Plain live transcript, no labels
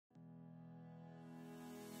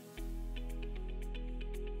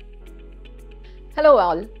Hello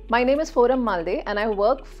all, my name is Malde and I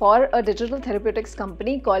work for a digital therapeutics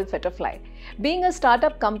company called Fetterfly. Being a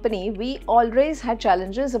startup company, we always had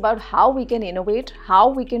challenges about how we can innovate, how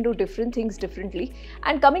we can do different things differently.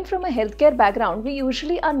 And coming from a healthcare background, we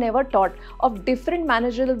usually are never taught of different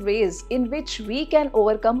managerial ways in which we can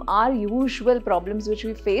overcome our usual problems which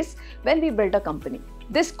we face when we build a company.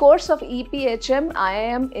 This course of EPHM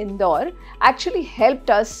IIM Indore actually helped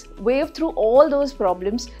us wave through all those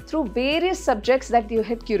problems through various subjects that you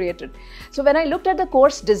had curated. So when I looked at the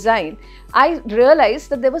course design, I realized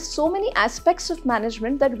that there were so many aspects of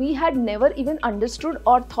management that we had never even understood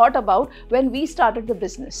or thought about when we started the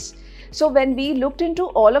business. So when we looked into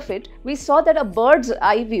all of it, we saw that a bird's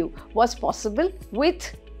eye view was possible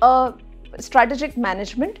with a strategic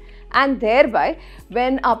management, and thereby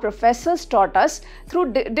when our professors taught us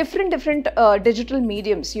through different digital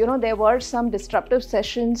mediums, there were some disruptive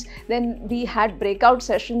sessions, then we had breakout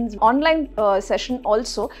sessions, online session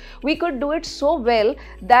also, we could do it so well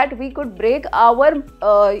that we could break our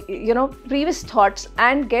previous thoughts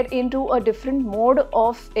and get into a different mode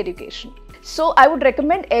of education. So I would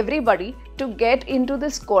recommend everybody to get into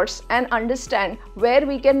this course and understand where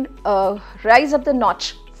we can rise up the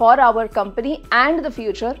notch for our company and the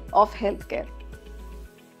future of healthcare.